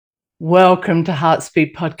Welcome to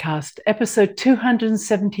Heartspeed Podcast, episode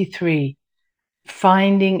 273,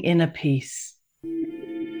 Finding Inner Peace.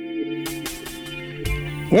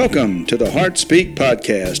 Welcome to the Heartspeak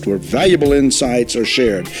Podcast, where valuable insights are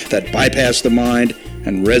shared that bypass the mind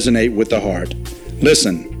and resonate with the heart.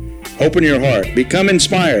 Listen, open your heart, become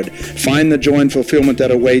inspired, find the joy and fulfillment that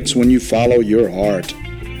awaits when you follow your heart.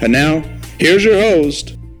 And now, here's your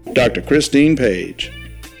host, Dr. Christine Page.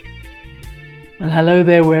 Well, hello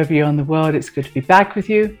there, wherever you are in the world. It's good to be back with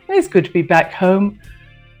you. It's good to be back home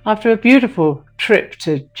after a beautiful trip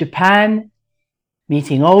to Japan,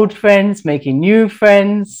 meeting old friends, making new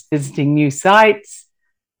friends, visiting new sites,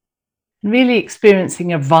 and really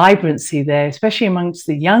experiencing a vibrancy there, especially amongst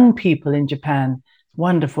the young people in Japan.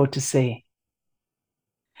 Wonderful to see.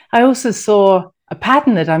 I also saw a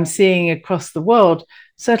pattern that I'm seeing across the world,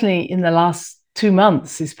 certainly in the last 2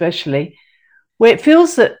 months especially, where it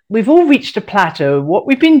feels that we've all reached a plateau. What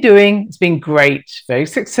we've been doing has been great, very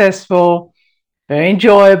successful, very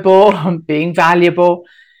enjoyable, being valuable.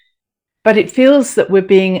 But it feels that we're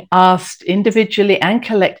being asked individually and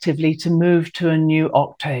collectively to move to a new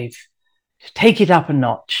octave, to take it up a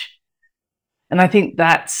notch. And I think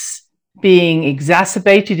that's being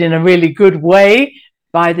exacerbated in a really good way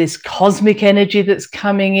by this cosmic energy that's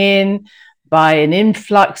coming in, by an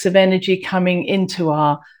influx of energy coming into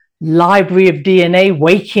our library of DNA,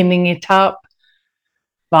 wakening it up,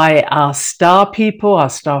 by our star people, our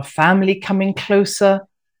star family coming closer,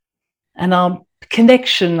 and our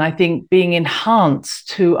connection, I think, being enhanced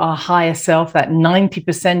to our higher self, that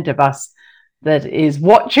 90% of us that is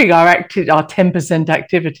watching our 10%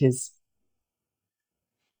 activities.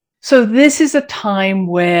 So this is a time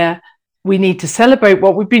where we need to celebrate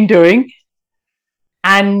what we've been doing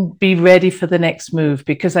and be ready for the next move,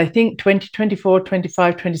 because I think 2024,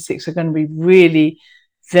 25, 26 are going to be really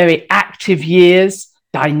very active years,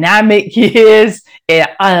 dynamic years,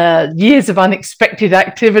 years of unexpected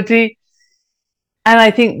activity. And I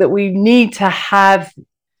think that we need to have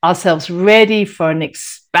ourselves ready for an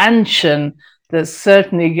expansion that's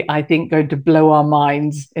certainly, I think, going to blow our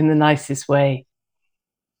minds in the nicest way.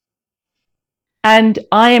 And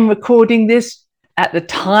I am recording this at the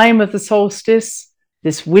time of the solstice,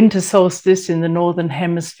 this winter solstice in the Northern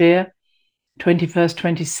Hemisphere, 21st,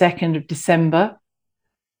 22nd of December.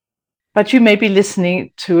 But you may be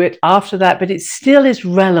listening to it after that, but it still is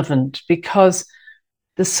relevant because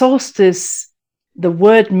the solstice, the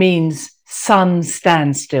word means sun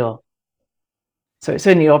standstill. So it's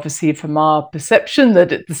only obviously from our perception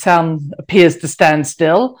that the sun appears to stand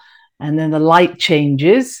still and then the light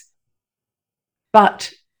changes.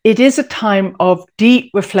 But it is a time of deep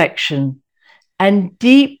reflection and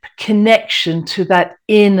deep connection to that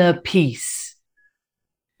inner peace,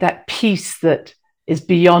 that peace that is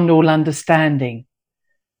beyond all understanding.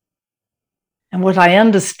 And what I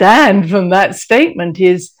understand from that statement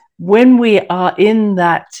is when we are in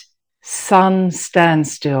that sun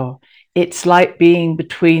standstill, it's like being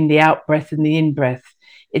between the out-breath and the in-breath.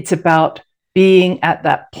 It's about being at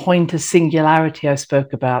that point of singularity I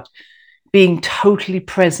spoke about, being totally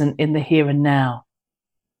present in the here and now.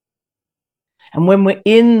 And when we're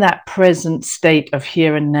in that present state of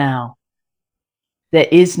here and now, there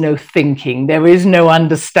is no thinking, there is no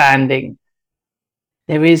understanding.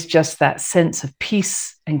 There is just that sense of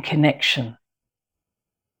peace and connection.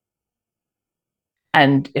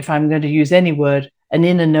 And if I'm going to use any word, an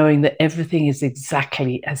inner knowing that everything is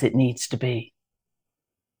exactly as it needs to be.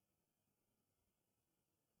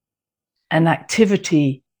 And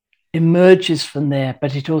activity emerges from there,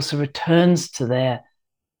 but it also returns to there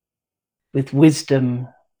with wisdom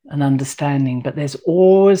and understanding. But there's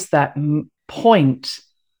always that point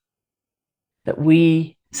that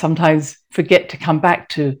we sometimes forget to come back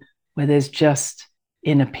to, where there's just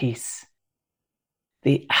inner peace.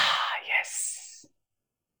 Yes.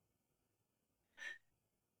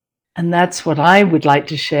 And that's what I would like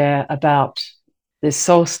to share about this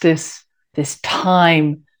solstice, this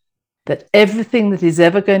time that everything that is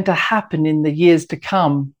ever going to happen in the years to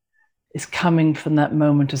come is coming from that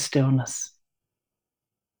moment of stillness.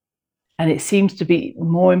 And it seems to be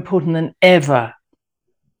more important than ever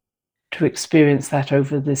to experience that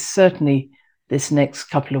over certainly this next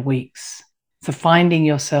couple of weeks. So finding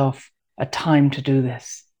yourself a time to do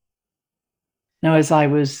this. Now, as I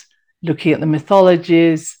was looking at the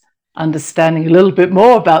mythologies, understanding a little bit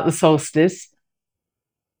more about the solstice,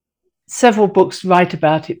 several books write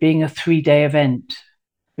about it being a 3-day event,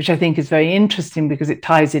 which I think is very interesting because it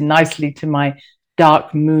ties in nicely to my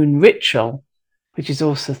dark moon ritual, which is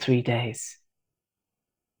also 3 days.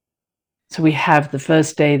 So we have the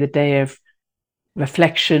first day, the day of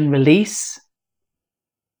reflection, release.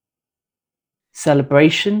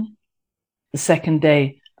 celebration, the second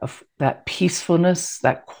day of that peacefulness,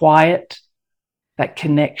 that quiet, that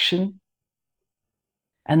connection,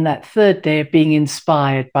 and that third day of being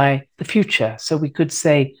inspired by the future. So we could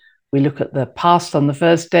say we look at the past on the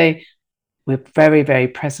first day, we're very, very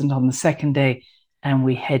present on the second day, and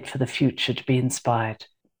we head for the future to be inspired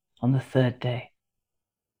on the third day.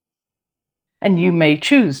 And you may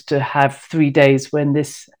choose to have 3 days when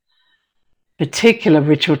this particular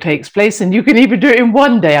ritual takes place, and you can even do it in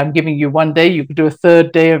one day. I'm giving you one day, you could do a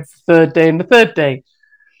third day of the third day and the third day.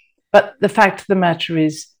 But the fact of the matter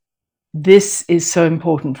is, this is so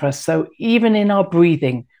important for us. So even in our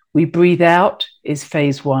breathing, we breathe out is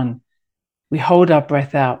phase 1. We hold our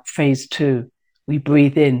breath out, phase 2. We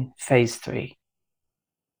breathe in, phase 3.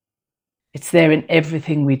 It's there in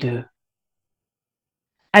everything we do.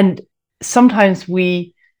 And sometimes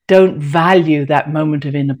we don't value that moment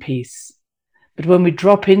of inner peace. But when we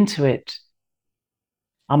drop into it,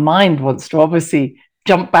 our mind wants to obviously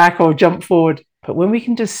jump back or jump forward. But when we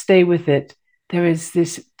can just stay with it, there is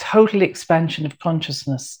this total expansion of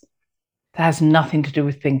consciousness that has nothing to do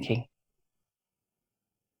with thinking.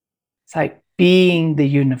 It's like being the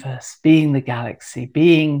universe, being the galaxy,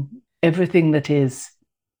 being everything that is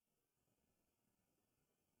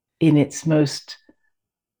in its most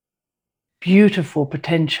beautiful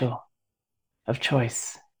potential of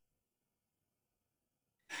choice.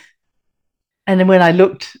 And then when I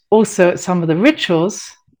looked also at some of the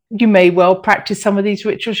rituals, you may well practice some of these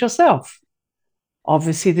rituals yourself.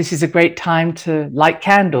 Obviously, this is a great time to light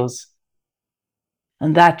candles.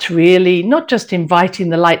 And that's really not just inviting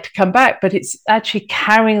the light to come back, but it's actually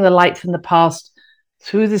carrying the light from the past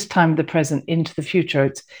through this time of the present into the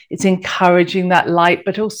future. It's encouraging that light,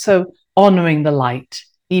 but also honoring the light,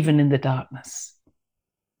 even in the darkness.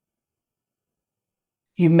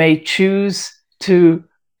 You may choose to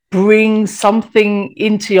bring something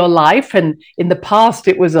into your life. And in the past,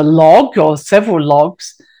 it was a log or several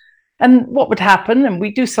logs. And what would happen, and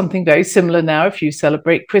we do something very similar now if you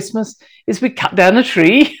celebrate Christmas, is we cut down a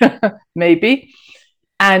tree, maybe.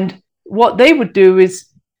 And what they would do is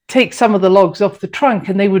take some of the logs off the trunk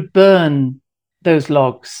and they would burn those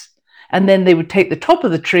logs. And then they would take the top of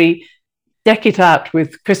the tree, deck it out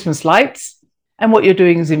with Christmas lights. And what you're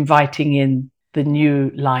doing is inviting in the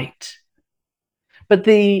new light. But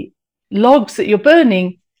the logs that you're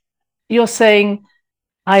burning, you're saying,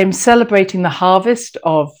 I am celebrating the harvest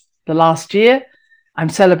of the last year. I'm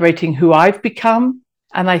celebrating who I've become.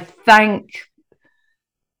 And I thank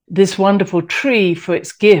this wonderful tree for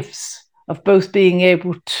its gifts of both being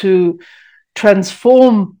able to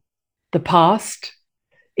transform the past,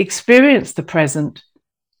 experience the present,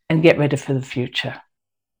 and get ready for the future.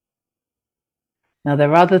 Now,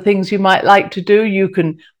 there are other things you might like to do. You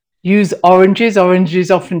can use oranges.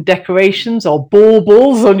 Oranges often decorations or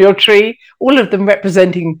baubles on your tree, all of them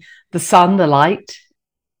representing the sun, the light.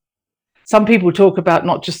 Some people talk about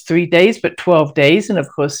not just 3 days, but 12 days. And of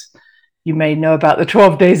course, you may know about the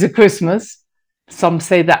 12 days of Christmas. Some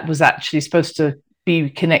say that was actually supposed to be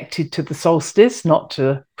connected to the solstice, not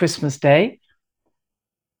to Christmas Day.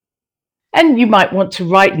 And you might want to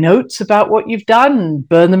write notes about what you've done and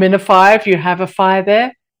burn them in a fire if you have a fire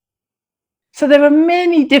there. So there are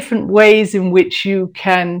many different ways in which you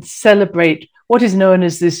can celebrate what is known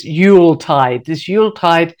as this Yuletide,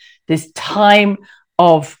 this time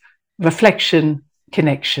of reflection,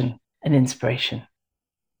 connection, and inspiration.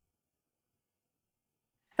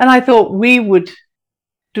 And I thought we would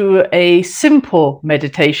do a simple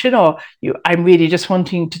meditation, or I'm really just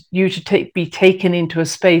wanting you to be taken into a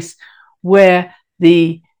space where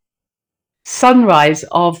the sunrise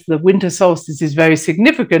of the winter solstice is very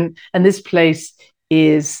significant. And this place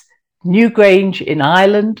is Newgrange in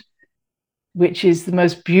Ireland, which is the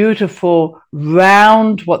most beautiful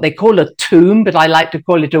round, what they call a tomb, but I like to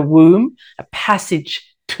call it a womb, a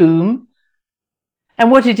passage tomb.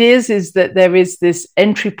 And what it is that there is this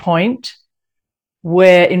entry point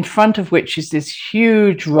where in front of which is this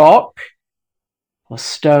huge rock or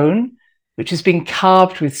stone, which has been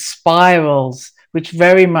carved with spirals, which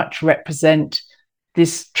very much represent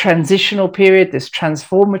this transitional period, this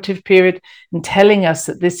transformative period, and telling us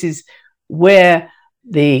that this is where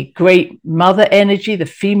the great mother energy, the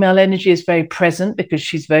female energy, is very present, because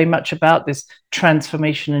she's very much about this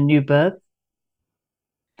transformation and new birth.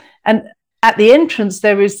 And at the entrance,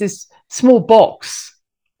 there is this small box,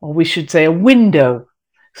 or we should say a window,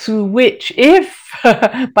 through which, if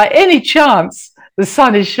by any chance the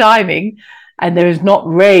sun is shining and there is not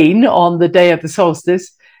rain on the day of the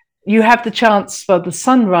solstice, you have the chance for the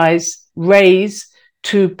sunrise rays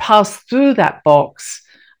to pass through that box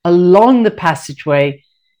along the passageway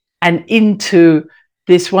and into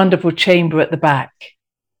this wonderful chamber at the back.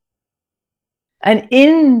 And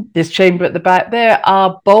in this chamber at the back, there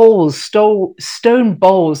are bowls, stone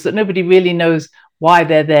bowls that nobody really knows why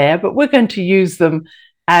they're there, but we're going to use them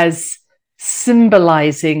as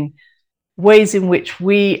symbolizing ways in which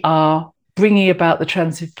we are bringing about the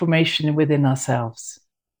transformation within ourselves.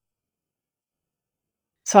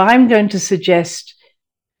 So I'm going to suggest,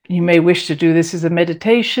 you may wish to do this as a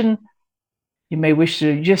meditation. You may wish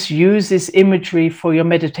to just use this imagery for your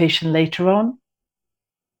meditation later on.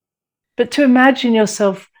 But to imagine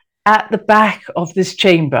yourself at the back of this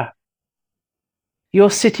chamber.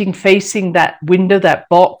 You're sitting facing that window, that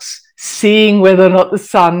box, seeing whether or not the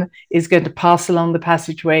sun is going to pass along the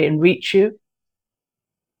passageway and reach you.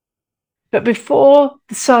 But before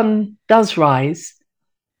the sun does rise,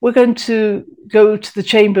 we're going to go to the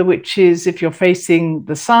chamber, which is, if you're facing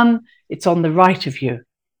the sun, it's on the right of you.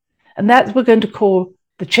 And that we're going to call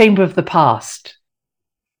the chamber of the past.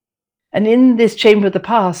 And in this chamber of the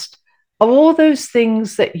past are all those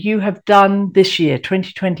things that you have done this year,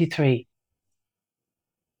 2023.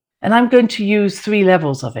 And I'm going to use 3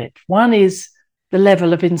 levels of it. One is the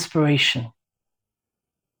level of inspiration.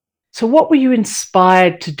 So what were you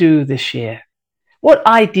inspired to do this year? What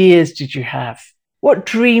ideas did you have? What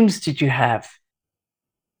dreams did you have?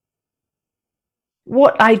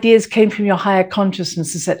 What ideas came from your higher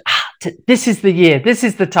consciousness and said, this is the year, this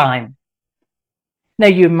is the time? Now,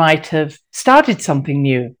 you might have started something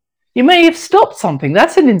new. You may have stopped something.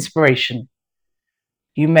 That's an inspiration.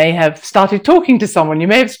 You may have started talking to someone. You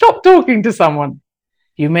may have stopped talking to someone.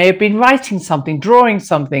 You may have been writing something, drawing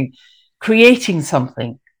something, creating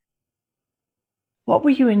something. What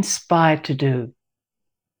were you inspired to do?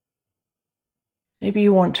 Maybe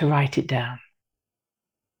you want to write it down.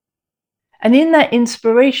 And in that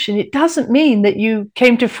inspiration, it doesn't mean that you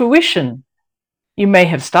came to fruition. You may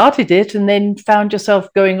have started it and then found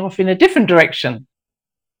yourself going off in a different direction.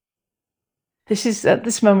 This is at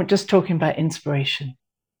this moment just talking about inspiration.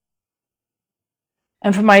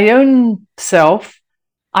 And for my own self,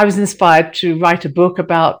 I was inspired to write a book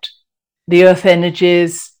about the earth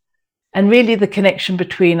energies and really the connection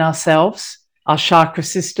between ourselves, our chakra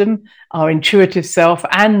system, our intuitive self,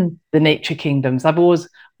 and the nature kingdoms. I've always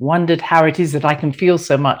wondered how it is that I can feel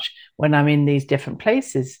so much when I'm in these different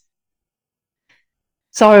places.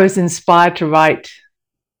 So I was inspired to write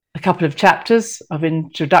a couple of chapters of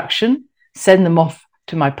introduction, send them off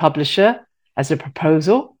to my publisher as a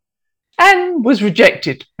proposal, and was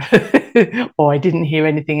rejected. Or I didn't hear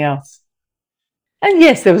anything else. And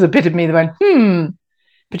yes, there was a bit of me that went,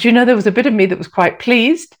 But there was a bit of me that was quite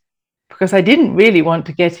pleased, because I didn't really want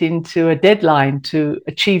to get into a deadline to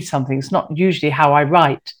achieve something. It's not usually how I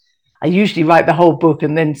write. I usually write the whole book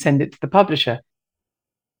and then send it to the publisher.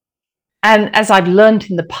 And as I've learned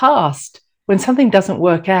in the past, when something doesn't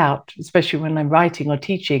work out, especially when I'm writing or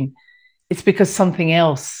teaching, it's because something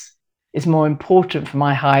else is more important for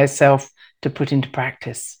my higher self to put into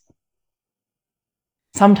practice.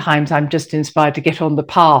 Sometimes I'm just inspired to get on the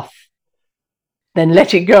path, then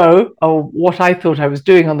let it go, or what I thought I was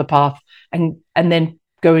doing on the path, and then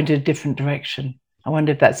go into a different direction. I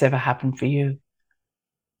wonder if that's ever happened for you.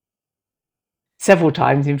 Several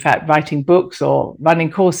times, in fact, writing books or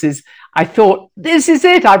running courses, I thought, this is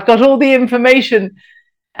it, I've got all the information.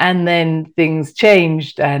 And then things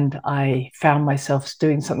changed and I found myself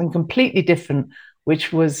doing something completely different,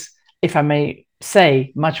 which was, if I may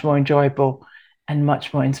say, much more enjoyable and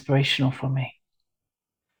much more inspirational for me.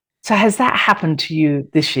 So has that happened to you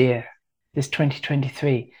this year, this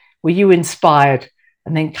 2023? Were you inspired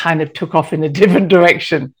and then kind of took off in a different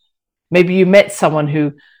direction? Maybe you met someone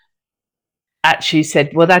who actually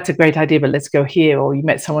said, well, that's a great idea, but let's go here. Or you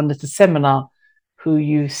met someone at a seminar who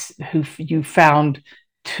you found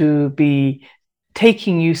to be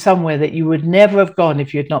taking you somewhere that you would never have gone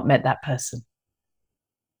if you had not met that person.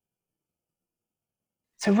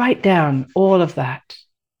 So write down all of that.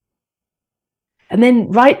 And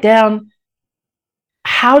then write down,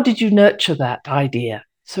 how did you nurture that idea?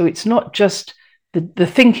 So it's not just the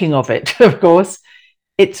thinking of it, of course.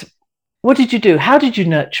 It's, what did you do? How did you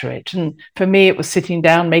nurture it? And for me, it was sitting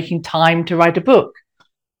down, making time to write a book.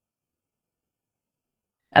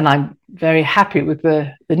 And I'm very happy with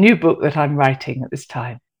the new book that I'm writing at this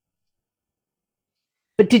time.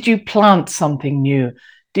 But did you plant something new?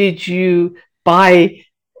 Did you buy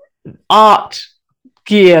art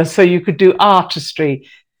gear so you could do artistry?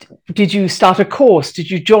 Did you start a course? Did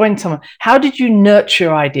you join someone? How did you nurture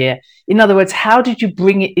your idea? In other words, how did you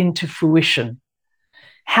bring it into fruition?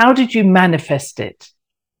 How did you manifest it?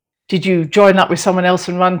 Did you join up with someone else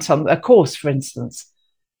and run a course, for instance?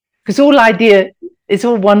 Because all idea It's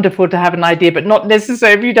all wonderful to have an idea, but not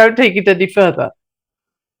necessary if you don't take it any further.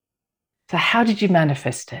 So how did you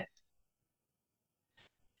manifest it?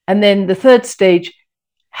 And then the third stage,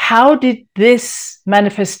 how did this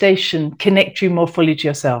manifestation connect you more fully to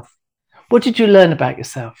yourself? What did you learn about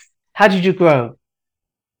yourself? How did you grow?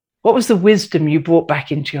 What was the wisdom you brought back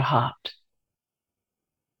into your heart?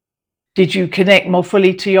 Did you connect more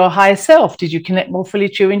fully to your higher self? Did you connect more fully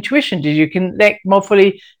to your intuition? Did you connect more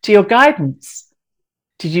fully to your guidance?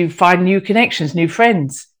 Did you find new connections, new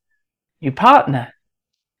friends, new partner?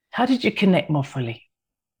 How did you connect more fully?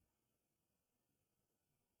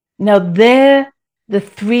 Now, they're the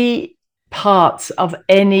three parts of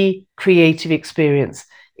any creative experience: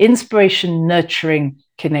 inspiration, nurturing,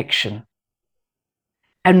 connection.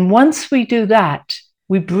 And once we do that,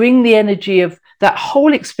 we bring the energy of that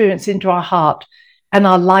whole experience into our heart, and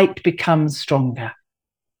our light becomes stronger.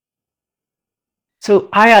 So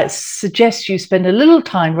I suggest you spend a little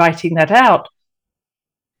time writing that out.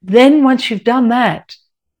 Then once you've done that,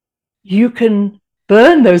 you can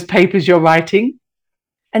burn those papers you're writing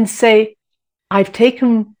and say, I've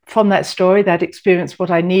taken from that story, that experience,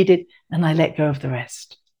 what I needed, and I let go of the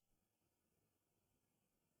rest.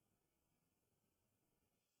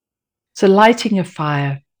 So lighting a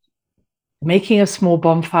fire, making a small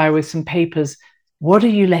bonfire with some papers, what are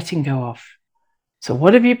you letting go of? So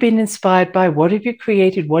what have you been inspired by? What have you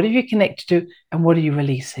created? What have you connected to? And what are you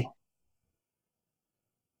releasing?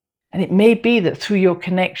 And it may be that through your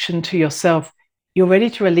connection to yourself, you're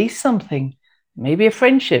ready to release something, maybe a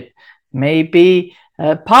friendship, maybe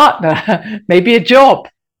a partner, maybe a job.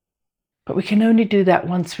 But we can only do that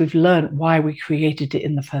once we've learned why we created it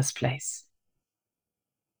in the first place.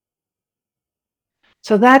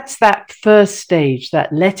 So that's that first stage,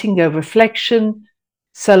 that letting go, reflection,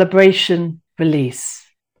 celebration, release.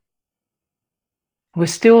 We're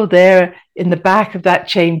still there in the back of that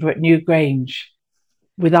chamber at Newgrange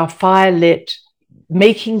with our fire lit,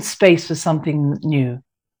 making space for something new.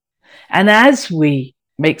 And as we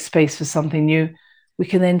make space for something new, we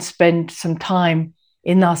can then spend some time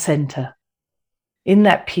in our center, in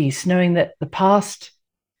that peace, knowing that the past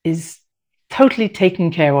is totally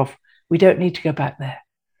taken care of. We don't need to go back there.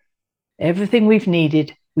 Everything we've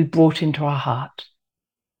needed, we brought into our heart.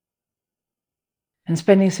 And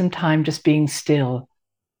spending some time just being still,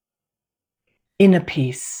 inner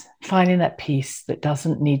peace, finding that peace that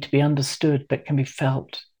doesn't need to be understood but can be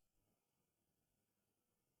felt.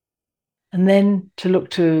 And then to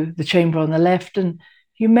look to the chamber on the left, and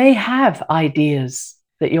you may have ideas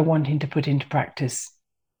that you're wanting to put into practice.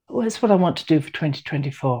 Oh, that's what I want to do for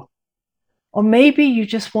 2024. Or maybe you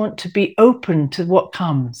just want to be open to what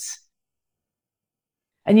comes.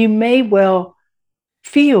 And you may well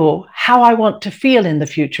feel how I want to feel in the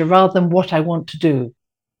future rather than what I want to do.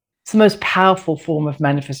 It's the most powerful form of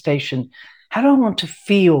manifestation. How do I want to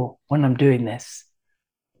feel when I'm doing this?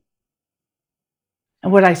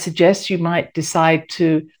 And what I suggest, you might decide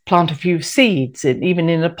to plant a few seeds, even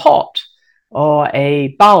in a pot or a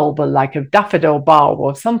bulb, or like a daffodil bulb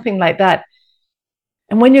or something like that.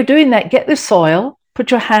 And when you're doing that, get the soil, put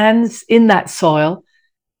your hands in that soil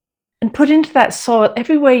and put into that soil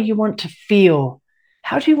every way you want to feel.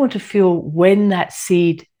 How do you want to feel when that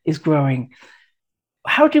seed is growing?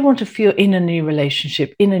 How do you want to feel in a new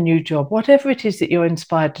relationship, in a new job, whatever it is that you're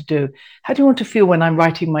inspired to do? How do you want to feel when I'm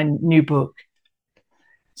writing my new book?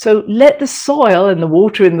 So let the soil and the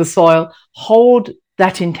water in the soil hold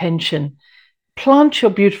that intention. Plant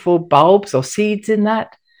your beautiful bulbs or seeds in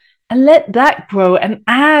that and let that grow. And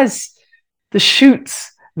as the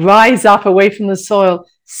shoots rise up away from the soil,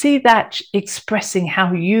 see that expressing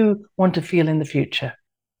how you want to feel in the future.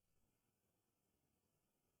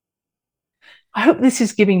 I hope this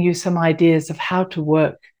is giving you some ideas of how to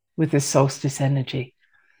work with this solstice energy.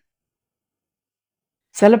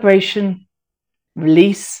 Celebration,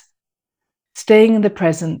 release, staying in the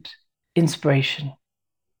present, inspiration.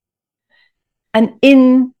 And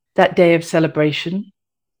in that day of celebration,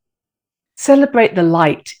 celebrate the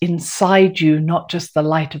light inside you, not just the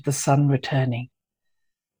light of the sun returning.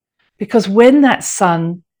 Because when that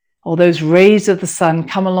sun or those rays of the sun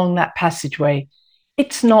come along that passageway,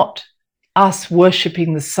 it's not us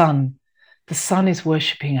worshipping the sun. The sun is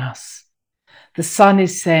worshipping us. The sun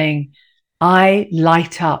is saying, I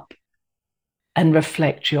light up and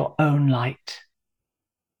reflect your own light.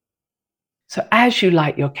 So as you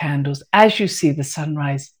light your candles, as you see the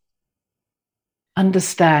sunrise,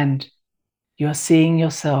 understand you are seeing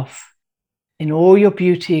yourself in all your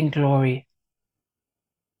beauty and glory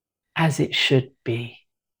as it should be.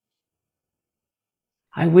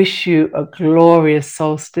 I wish you a glorious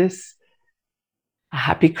solstice, a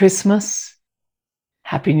happy Christmas,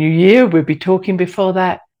 Happy New Year. We'll be talking before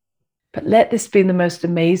that. But let this be the most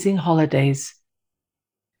amazing holidays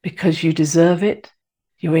because you deserve it.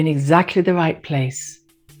 You're in exactly the right place.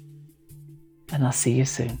 And I'll see you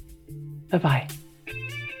soon. Bye-bye.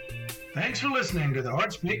 Thanks for listening to the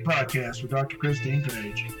HeartSpeak podcast with Dr. Christine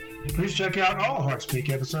Page. Please check out all HeartSpeak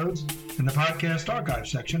episodes in the podcast archive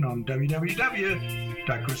section on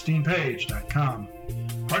www.christinepage.com.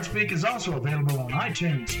 HeartSpeak is also available on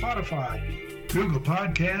iTunes, Spotify, Google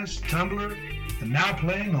Podcasts, Tumblr, and now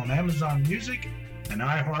playing on Amazon Music and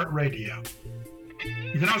iHeartRadio.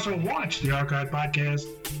 You can also watch the archive podcast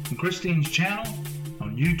on Christine's channel,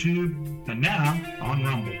 on YouTube, and now on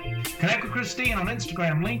Rumble. Connect with Christine on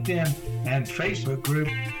Instagram, LinkedIn, and Facebook group,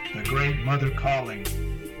 The Great Mother Calling.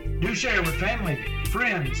 Do share with family,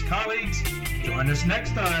 friends, colleagues. Join us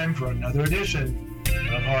next time for another edition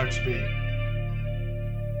of HeartSpeak.